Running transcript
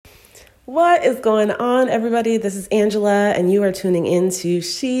What is going on, everybody? This is Angela, and you are tuning into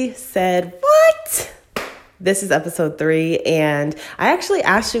She Said What? This is episode 3, and I actually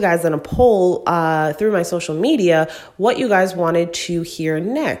asked you guys in a poll through my social media what you guys wanted to hear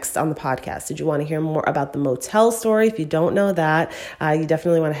next on the podcast. Did you want to hear more about the motel story? If you don't know that, you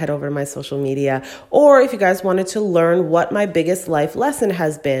definitely want to head over to my social media. Or if you guys wanted to learn what my biggest life lesson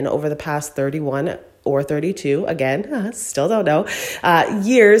has been over the past 31 or 32, again, still don't know,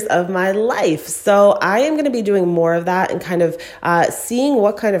 years of my life. So I am going to be doing more of that and kind of seeing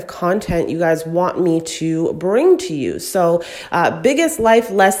what kind of content you guys want me to bring to you. So biggest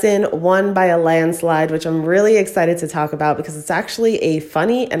life lesson won by a landslide, which I'm really excited to talk about because it's actually a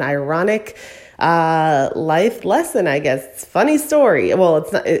funny and ironic life lesson, I guess. It's a funny story. Well,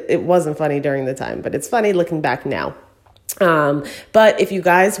 it's not, it wasn't funny during the time, but it's funny looking back now. But if you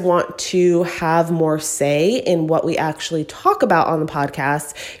guys want to have more say in what we actually talk about on the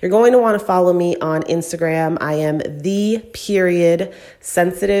podcast, you're going to want to follow me on Instagram. I am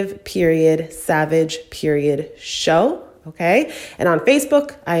 _sensitive_savage_show. Okay. And on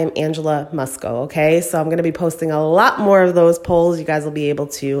Facebook, I am Angela Musco. Okay. So I'm going to be posting a lot more of those polls. You guys will be able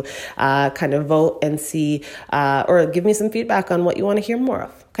to, kind of vote and see, or give me some feedback on what you want to hear more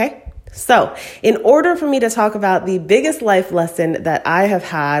of. Okay. So in order for me to talk about the biggest life lesson that I have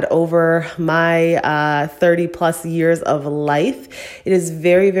had over my 30 plus years of life, it is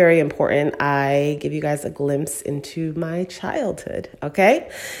very, very important I give you guys a glimpse into my childhood. Okay.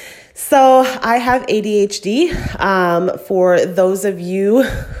 So I have ADHD. For those of you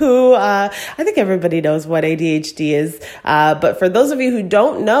who, I think everybody knows what ADHD is. But for those of you who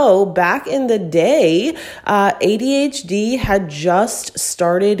don't know, back in the day, ADHD had just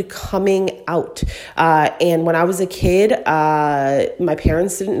started coming out. And when I was a kid, my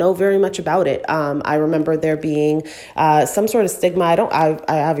parents didn't know very much about it. I remember there being, some sort of stigma. I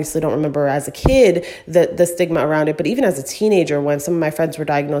obviously don't remember as a kid the stigma around it, but even as a teenager, when some of my friends were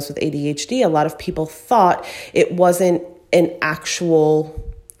diagnosed with ADHD, a lot of people thought it wasn't an actual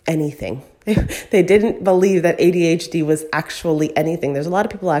anything. They didn't believe that ADHD was actually anything. There's a lot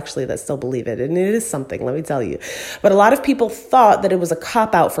of people actually that still believe it, and it is something, let me tell you. But a lot of people thought that it was a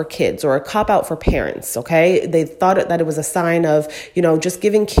cop-out for kids or a cop-out for parents, okay? They thought that it was a sign of, just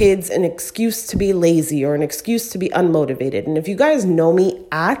giving kids an excuse to be lazy or an excuse to be unmotivated. And if you guys know me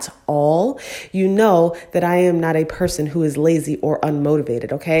at all, you know that I am not a person who is lazy or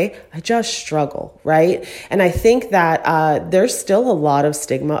unmotivated, okay? I just struggle, right? And I think that there's still a lot of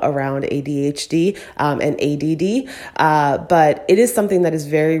stigma around ADHD and ADD, but it is something that is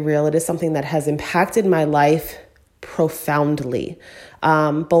very real. It is something that has impacted my life profoundly,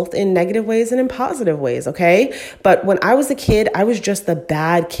 both in negative ways and in positive ways. Okay. But when I was a kid, I was just the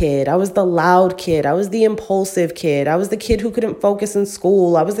bad kid. I was the loud kid. I was the impulsive kid. I was the kid who couldn't focus in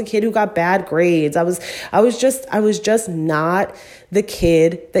school. I was the kid who got bad grades. I was just not the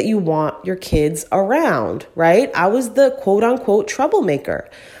kid that you want your kids around, right? I was the quote unquote troublemaker.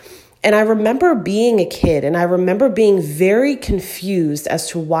 And I remember being a kid, and I remember being very confused as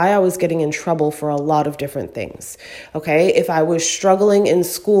to why I was getting in trouble for a lot of different things. Okay. If I was struggling in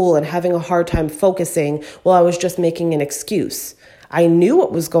school and having a hard time focusing, well, I was just making an excuse. I knew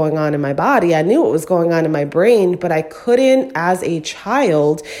what was going on in my body. I knew what was going on in my brain, but I couldn't, as a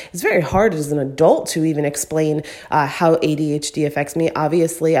child. It's very hard as an adult to even explain how ADHD affects me.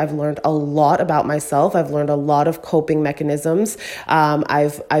 Obviously, I've learned a lot about myself. I've learned a lot of coping mechanisms.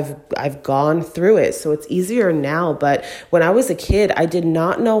 I've gone through it, so it's easier now. But when I was a kid, I did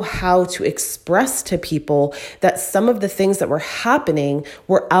not know how to express to people that some of the things that were happening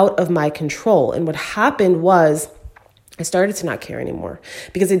were out of my control. And what happened was, I started to not care anymore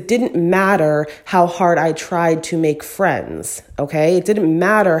because it didn't matter how hard I tried to make friends. Okay. It didn't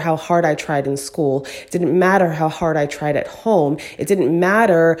matter how hard I tried in school. It didn't matter how hard I tried at home. It didn't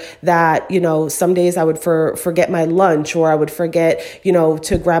matter that, some days I would forget my lunch, or I would forget,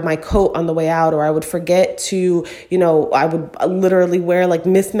 to grab my coat on the way out, or I would forget to, I would literally wear like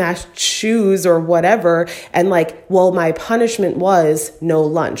mismatched shoes or whatever. And my punishment was no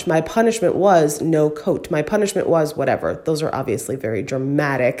lunch. My punishment was no coat. My punishment was whatever. Those are obviously very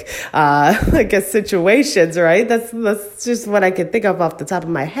dramatic, situations, right? That's just what I could think of off the top of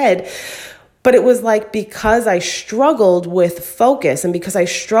my head. But it was because I struggled with focus, and because I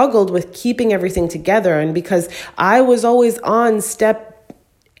struggled with keeping everything together, and because I was always on step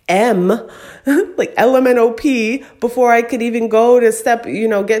M, like LMNOP, before I could even go to step,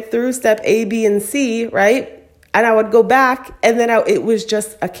 get through step A, B, and C, right? And I would go back, and then it was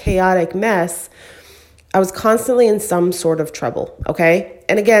just a chaotic mess. I was constantly in some sort of trouble, okay?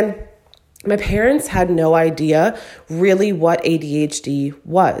 And again, My parents had no idea really what ADHD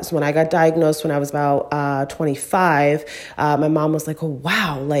was. When I got diagnosed when I was about 25, my mom was like, oh,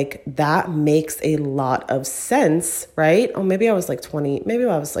 wow, like that makes a lot of sense, right? Oh, maybe I was like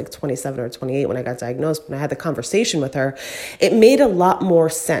 27 or 28 when I got diagnosed. When I had the conversation with her, it made a lot more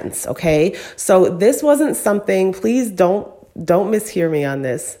sense, okay? So this wasn't something, please don't mishear me on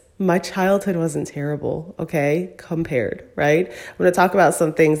this. My childhood wasn't terrible, okay, compared, right? I'm going to talk about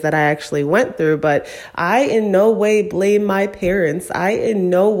some things that I actually went through, but I in no way blame my parents. I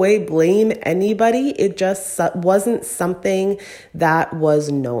in no way blame anybody. It just wasn't something that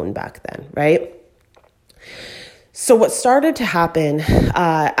was known back then, right? So what started to happen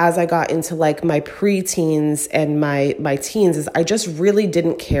as I got into like my preteens and my teens is I just really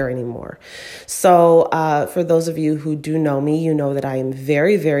didn't care anymore. So for those of you who do know me, you know that I am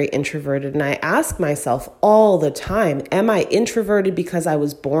very, very introverted. And I ask myself all the time, am I introverted because I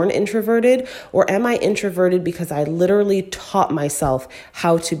was born introverted? Or am I introverted because I literally taught myself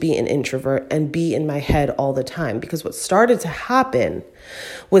how to be an introvert and be in my head all the time? Because what started to happen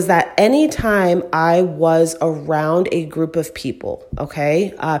was that anytime I was around a group of people,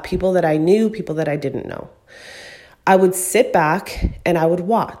 okay, people that I knew, people that I didn't know, I would sit back and I would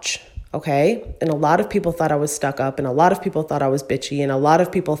watch, okay? And a lot of people thought I was stuck up, and a lot of people thought I was bitchy, and a lot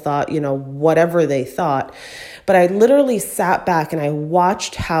of people thought, whatever they thought. But I literally sat back and I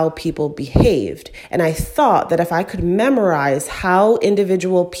watched how people behaved. And I thought that if I could memorize how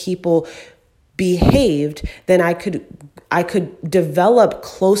individual people behaved, then I could develop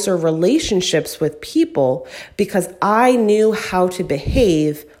closer relationships with people because I knew how to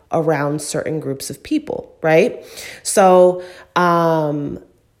behave around certain groups of people, right? So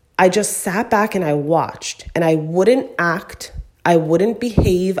I just sat back and I watched, and I wouldn't act, I wouldn't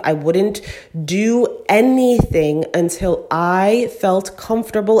behave, I wouldn't do anything until I felt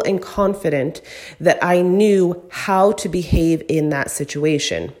comfortable and confident that I knew how to behave in that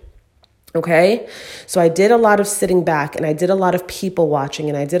situation. Okay, so I did a lot of sitting back, and I did a lot of people watching,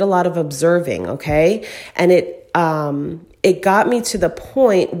 and I did a lot of observing. Okay, and it got me to the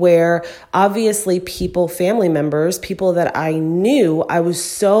point where obviously family members, people that I knew, I was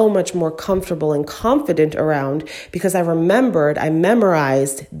so much more comfortable and confident around because I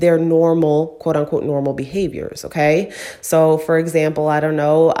memorized their normal, quote unquote, normal behaviors. Okay, so for example, I don't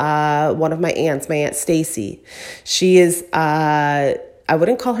know, one of my aunts, my Aunt Stacy, she is I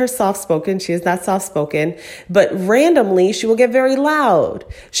wouldn't call her soft-spoken. She is not soft-spoken, but randomly she will get very loud.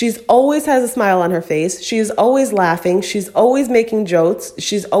 She's always has a smile on her face. She is always laughing. She's always making jokes.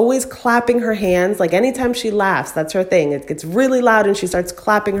 She's always clapping her hands. Like anytime she laughs, that's her thing. It gets really loud and she starts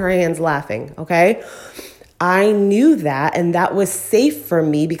clapping her hands laughing. Okay. I knew that, and that was safe for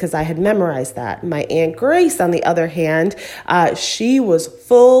me because I had memorized that. My Aunt Grace, on the other hand, she was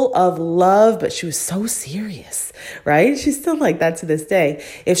full of love, but she was so serious, right? She's still like that to this day.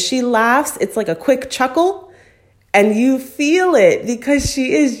 If she laughs, it's like a quick chuckle, and you feel it because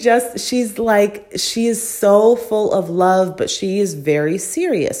she is so full of love, but she is very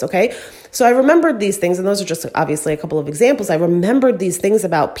serious, okay? So I remembered these things, and those are just obviously a couple of examples. I remembered these things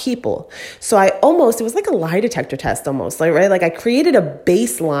about people. So it was like a lie detector test almost, right? Like I created a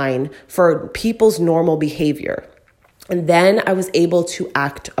baseline for people's normal behavior. And then I was able to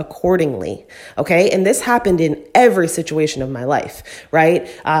act accordingly, okay? And this happened in every situation of my life, right?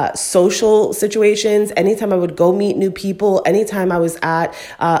 Social situations, anytime I would go meet new people, anytime I was at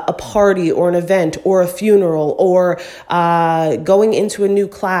a party or an event or a funeral or going into a new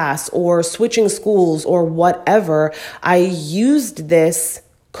class or switching schools or whatever, I used this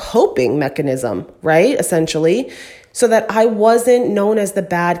coping mechanism, right? Essentially, so that I wasn't known as the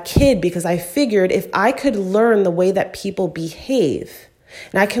bad kid, because I figured if I could learn the way that people behave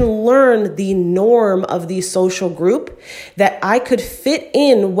and I can learn the norm of the social group, that I could fit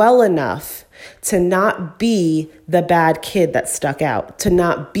in well enough to not be the bad kid that stuck out, to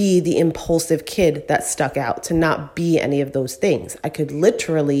not be the impulsive kid that stuck out, to not be any of those things. I could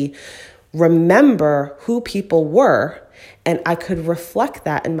literally remember who people were, and I could reflect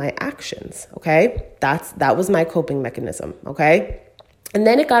that in my actions, okay? That was my coping mechanism, okay? And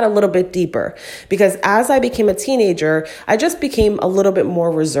then it got a little bit deeper because as I became a teenager, I just became a little bit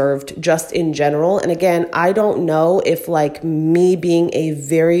more reserved just in general. And again, I don't know if like me being a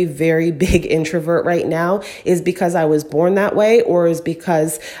very, very big introvert right now is because I was born that way or is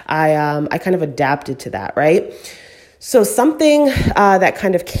because I kind of adapted to that, right? So something that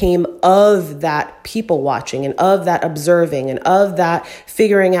kind of came of that people watching and of that observing and of that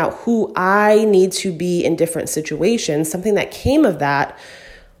figuring out who I need to be in different situations, something that came of that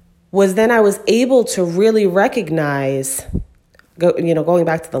was then I was able to really recognize going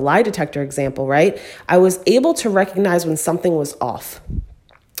back to the lie detector example, right? I was able to recognize when something was off.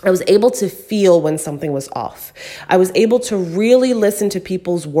 I was able to feel when something was off. I was able to really listen to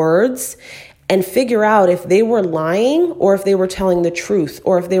people's words and figure out if they were lying or if they were telling the truth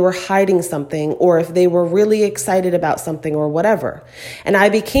or if they were hiding something or if they were really excited about something or whatever. And I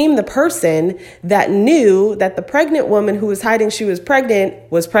became the person that knew that the pregnant woman who was hiding she was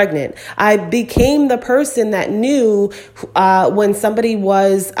pregnant. I became the person that knew when somebody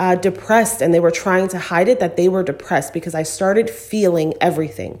was depressed and they were trying to hide it, that they were depressed, because I started feeling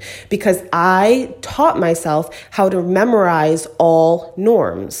everything, because I taught myself how to memorize all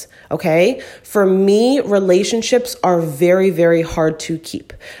norms. Okay. For me, relationships are very, very hard to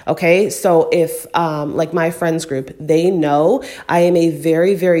keep. Okay. So if, like my friends group, they know I am a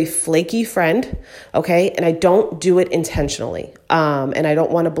very, very flaky friend. Okay. And I don't do it intentionally. And I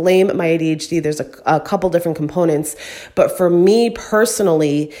don't want to blame my ADHD. There's a couple different components, but for me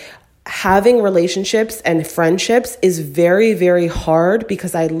personally, having relationships and friendships is very, very hard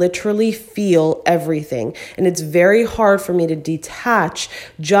because I literally feel everything. And it's very hard for me to detach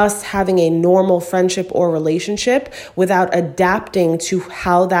just having a normal friendship or relationship without adapting to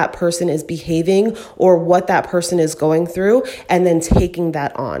how that person is behaving or what that person is going through and then taking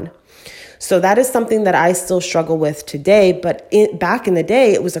that on. So that is something that I still struggle with today, but back in the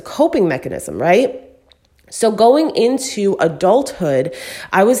day, it was a coping mechanism, right? So going into adulthood,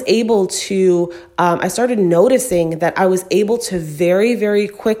 I was able to, I started noticing that I was able to very, very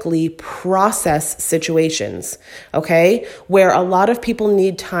quickly process situations, okay? Where a lot of people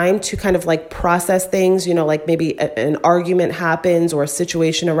need time to kind of like process things, like maybe an argument happens or a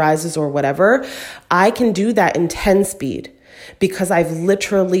situation arises or whatever. I can do that in 10 speed. Because I've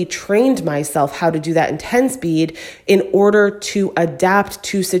literally trained myself how to do that in 10 speed in order to adapt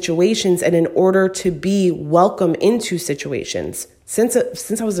to situations and in order to be welcome into situations since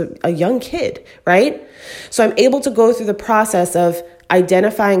I was a young kid, right? So I'm able to go through the process of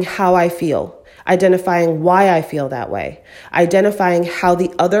identifying how I feel, identifying why I feel that way, identifying how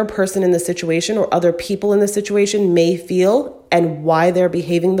the other person in the situation or other people in the situation may feel and why they're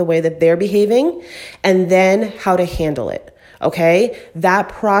behaving the way that they're behaving, and then how to handle it. Okay, that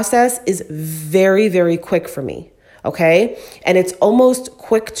process is very, very quick for me. Okay, and it's almost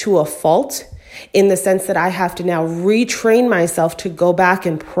quick to a fault in the sense that I have to now retrain myself to go back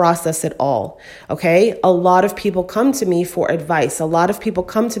and process it all. Okay, a lot of people come to me for advice. A lot of people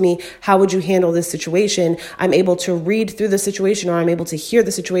come to me, how would you handle this situation? I'm able to read through the situation, or I'm able to hear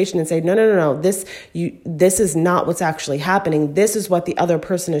the situation and say, no, this is not what's actually happening. This is what the other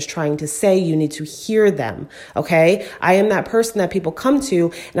person is trying to say. You need to hear them. Okay, I am that person that people come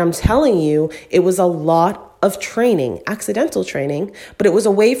to, and I'm telling you, it was a lot of training, accidental training, but it was a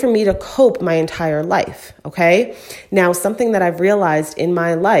way for me to cope my entire life. Okay. Now, something that I've realized in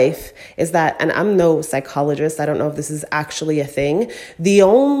my life is that, and I'm no psychologist, I don't know if this is actually a thing. The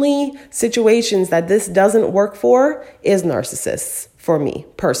only situations that this doesn't work for is narcissists for me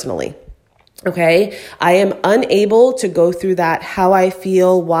personally. Okay, I am unable to go through that, how I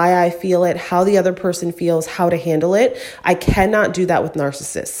feel, why I feel it, how the other person feels, how to handle it. I cannot do that with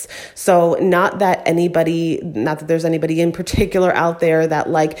narcissists. So not that there's anybody in particular out there that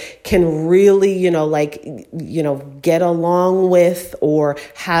like can really, get along with or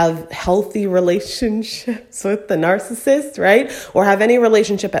have healthy relationships with the narcissist, right? Or have any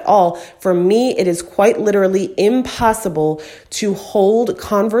relationship at all. For me, it is quite literally impossible to hold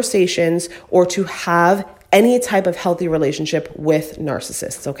conversations or to have any type of healthy relationship with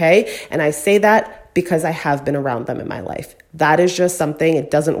narcissists, okay? And I say that because I have been around them in my life. That is just something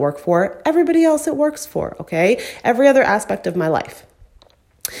it doesn't work for. Everybody else it works for, okay? Every other aspect of my life.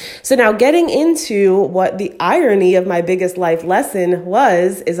 So now getting into what the irony of my biggest life lesson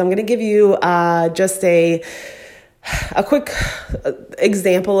is I'm going to give you just a quick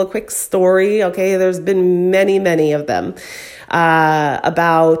example, a quick story, okay? There's been many, many of them.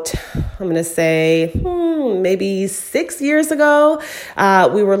 About, I'm going to say, maybe 6 years ago,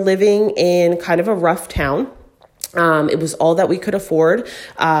 we were living in kind of a rough town. It was all that we could afford.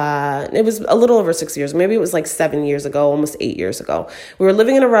 It was a little over 6 years. Maybe it was like 7 years ago, almost 8 years ago. We were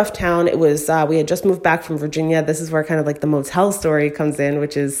living in a rough town. It was, we had just moved back from Virginia. This is where kind of like the motel story comes in,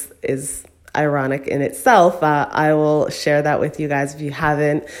 which is ironic in itself. I will share that with you guys. If you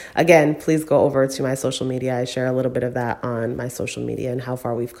haven't, again, please go over to my social media. I share a little bit of that on my social media and how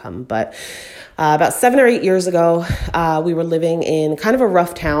far we've come. But about 7 or 8 years ago, we were living in kind of a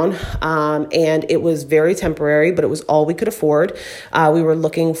rough town, and it was very temporary, but it was all we could afford. We were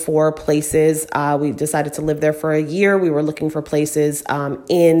looking for places. We decided to live there for a year. We were looking for places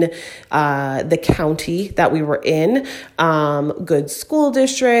in the county that we were in, good school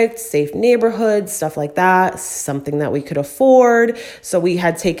district, safe neighborhoods, stuff like that, something that we could afford. So we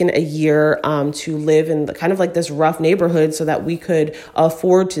had taken a year to live in kind of like this rough neighborhood so that we could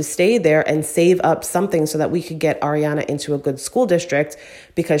afford to stay there and save up something so that we could get Ariana into a good school district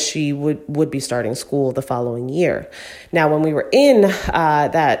because she would be starting school the following year. Now, when we were in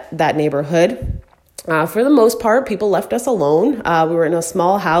that neighborhood, for the most part, people left us alone. We were in a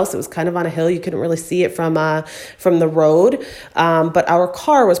small house. It was kind of on a hill. You couldn't really see it from the road. But our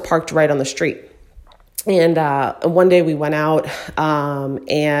car was parked right on the street. And one day we went out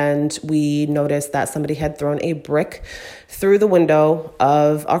and we noticed that somebody had thrown a brick through the window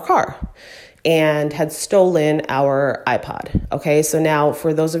of our car and had stolen our iPod. Okay, so now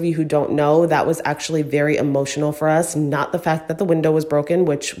for those of you who don't know, that was actually very emotional for us. Not the fact that the window was broken,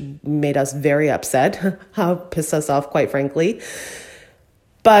 which made us very upset, pissed us off, quite frankly.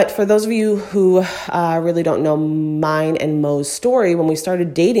 But for those of you who really don't know mine and Mo's story, when we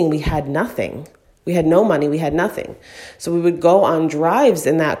started dating, we had nothing. We had no money, we had nothing. So we would go on drives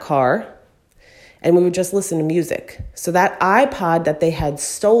in that car and we would just listen to music. So that iPod that they had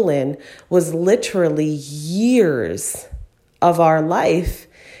stolen was literally years of our life,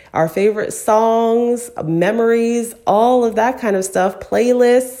 our favorite songs, memories, all of that kind of stuff,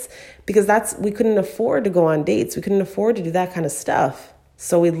 playlists, because we couldn't afford to go on dates. We couldn't afford to do that kind of stuff.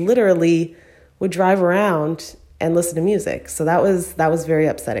 So we literally would drive around and listen to music. So that was very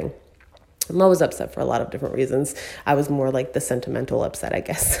upsetting. Mo was upset for a lot of different reasons. I was more like the sentimental upset, I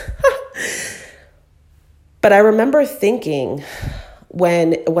guess. But I remember thinking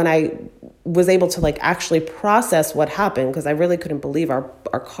when I was able to like actually process what happened, because I really couldn't believe our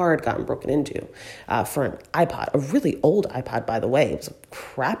car had gotten broken into for an iPod, a really old iPod, by the way. It was a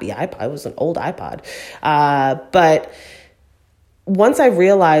crappy iPod. It was an old iPod. But once I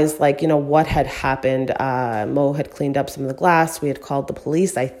realized, like, what had happened, Mo had cleaned up some of the glass. We had called the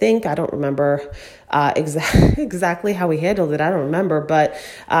police, I think. I don't remember exactly how we handled it. I don't remember, but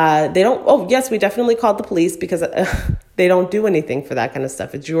yes, we definitely called the police because they don't do anything for that kind of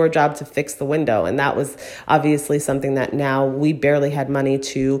stuff. It's your job to fix the window. And that was obviously something that now we barely had money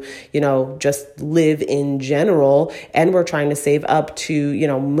to, just live in general. And we're trying to save up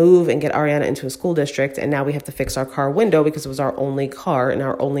to, move and get Ariana into a school district. And now we have to fix our car window because it was our only car and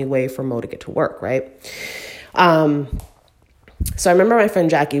our only way for Mo to get to work, right? So I remember my friend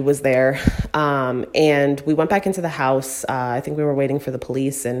Jackie was there, and we went back into the house. I think we were waiting for the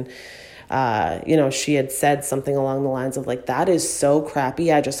police, and she had said something along the lines of like, that is so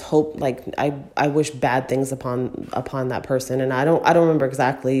crappy. I just hope, like, I wish bad things upon that person. And I don't remember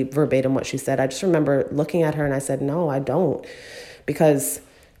exactly verbatim what she said. I just remember looking at her and I said, no, I don't, because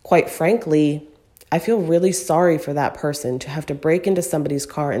quite frankly, I feel really sorry for that person to have to break into somebody's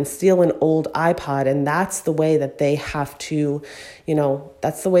car and steal an old iPod. And that's the way that they have to,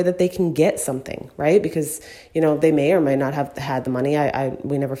 that's the way that they can get something, right? Because, they may or may not have had the money.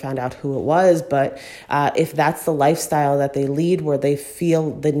 We never found out who it was. But if that's the lifestyle that they lead, where they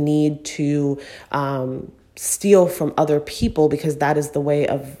feel the need to steal from other people because that is the way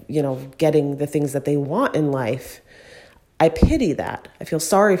of, getting the things that they want in life, I pity that. I feel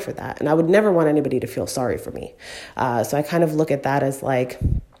sorry for that. And I would never want anybody to feel sorry for me. So I kind of look at that as like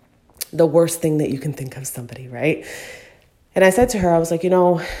the worst thing that you can think of somebody, right? And I said to her, I was like,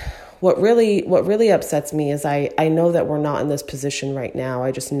 what really upsets me is I know that we're not in this position right now.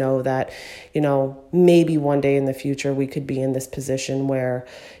 I just know that, maybe one day in the future we could be in this position where,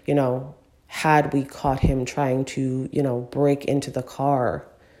 had we caught him trying to, break into the car,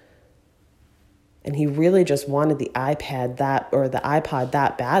 and he really just wanted the iPod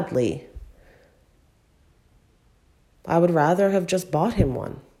that badly, I would rather have just bought him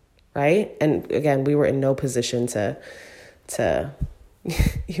one, right? And again, we were in no position to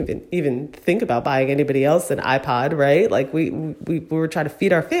even think about buying anybody else an iPod, right? Like we were trying to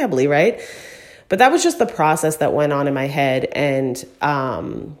feed our family, right? But that was just the process that went on in my head. And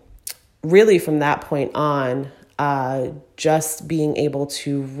really from that point on, just being able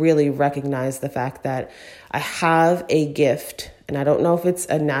to really recognize the fact that I have a gift, and I don't know if it's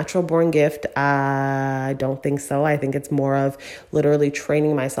a natural born gift. I don't think so. I think it's more of literally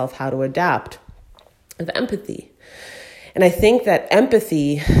training myself how to adapt, of empathy. And I think that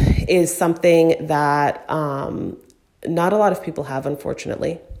empathy is something that not a lot of people have,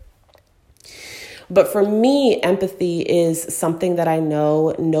 unfortunately. But for me, empathy is something that I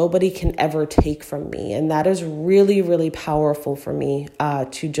know nobody can ever take from me. And that is really, really powerful for me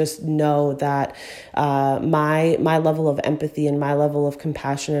to just know that my level of empathy and my level of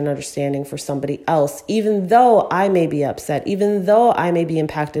compassion and understanding for somebody else, even though I may be upset, even though I may be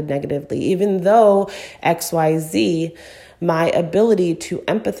impacted negatively, even though XYZ, my ability to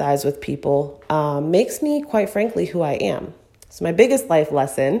empathize with people makes me, quite frankly, who I am. So my biggest life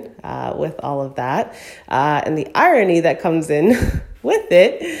lesson with all of that and the irony that comes in with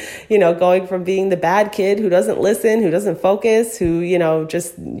it, going from being the bad kid who doesn't listen, who doesn't focus, who,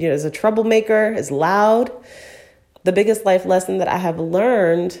 just is a troublemaker, is loud. The biggest life lesson that I have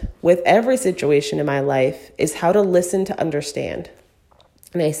learned with every situation in my life is how to listen to understand.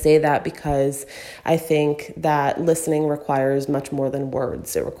 And I say that because I think that listening requires much more than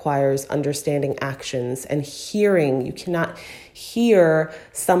words. It requires understanding actions and hearing. You cannot hear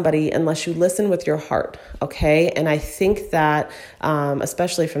somebody unless you listen with your heart, okay? And I think that,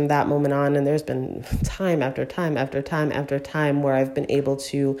 especially from that moment on, and there's been time after time after time after time where I've been able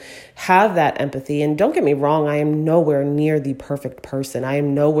to have that empathy. And don't get me wrong, I am nowhere near the perfect person. I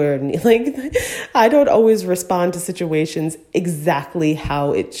am nowhere near, I don't always respond to situations exactly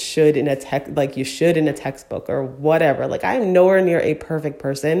how it should in a like you should in a textbook or whatever. I am nowhere near a perfect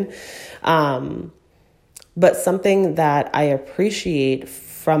person. But something that I appreciate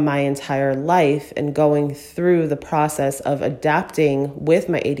from my entire life and going through the process of adapting with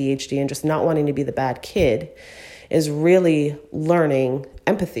my ADHD and just not wanting to be the bad kid is really learning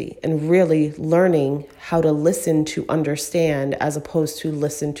empathy and really learning how to listen to understand as opposed to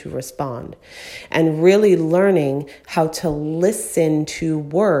listen to respond, and really learning how to listen to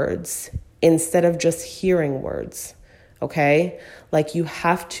words instead of just hearing words. Okay? You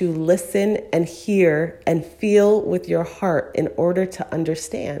have to listen and hear and feel with your heart in order to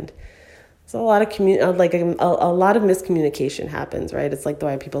understand. So a lot of a lot of miscommunication happens, right? It's like the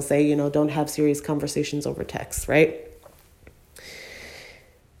way people say, don't have serious conversations over text, right?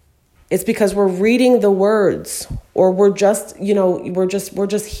 It's because we're reading the words, or we're just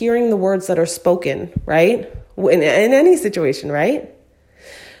hearing the words that are spoken, right? In any situation, right?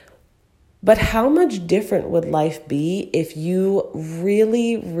 But how much different would life be if you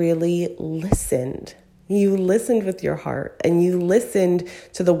really, really listened? You listened with your heart, and you listened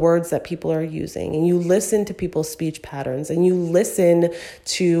to the words that people are using, and you listen to people's speech patterns, and you listen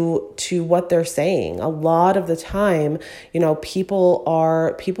to what they're saying. A lot of the time, people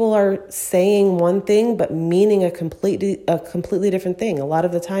are saying one thing but meaning a completely different thing. A lot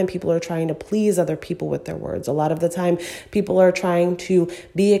of the time, people are trying to please other people with their words. A lot of the time, people are trying to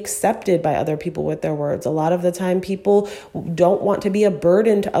be accepted by other people with their words. A lot of the time, people don't want to be a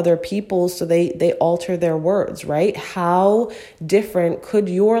burden to other people, so they alter their words, right? How different could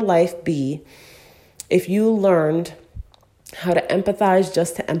your life be if you learned how to empathize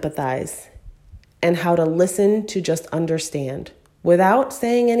just to empathize, and how to listen to just understand without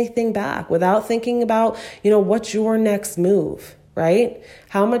saying anything back, without thinking about, what's your next move, right?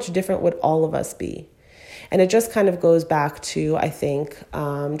 How much different would all of us be? And it just kind of goes back to, I think,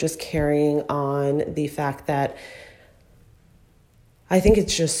 just carrying on the fact that I think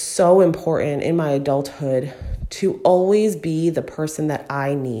it's just so important in my adulthood to always be the person that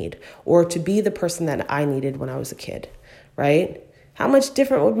I need, or to be the person that I needed when I was a kid, right? How much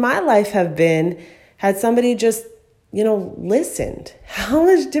different would my life have been had somebody just, listened? How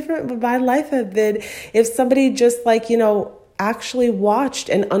much different would my life have been if somebody just actually watched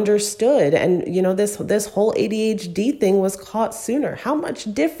and understood, and this whole ADHD thing was caught sooner? How much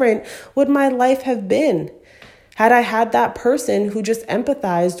different would my life have been had I had that person who just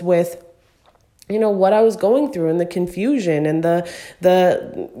empathized with, what I was going through, and the confusion and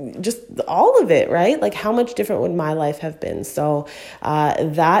the just all of it, right? How much different would my life have been? So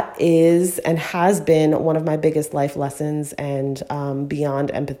that is and has been one of my biggest life lessons. And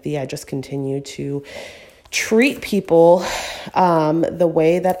beyond empathy, I just continue to treat people the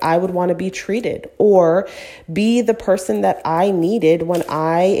way that I would want to be treated, or be the person that I needed when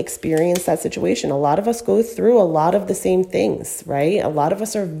I experienced that situation. A lot of us go through a lot of the same things, right? A lot of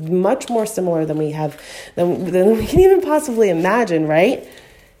us are much more similar than we can even possibly imagine, right?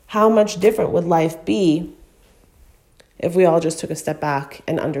 How much different would life be if we all just took a step back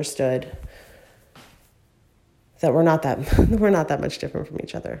and understood that we're not that much different from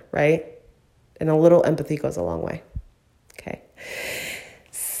each other, right? And a little empathy goes a long way. Okay.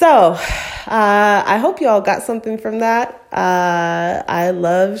 So I hope you all got something from that. I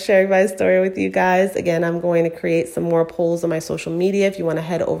love sharing my story with you guys. Again, I'm going to create some more polls on my social media if you want to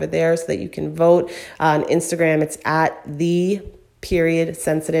head over there so that you can vote. On Instagram, it's at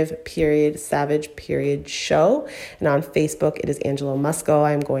 @the_sensitive_savage_ and on Facebook it is Angela Musco.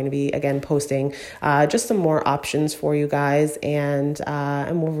 I'm going to be again posting just some more options for you guys, and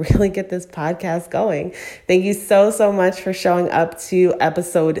we'll really get this podcast going. Thank you so much for showing up to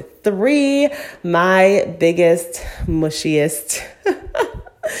episode 3, my biggest, mushiest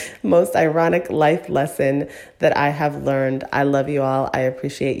most ironic life lesson that I have learned. I love you all. I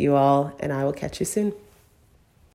appreciate you all, and I will catch you soon.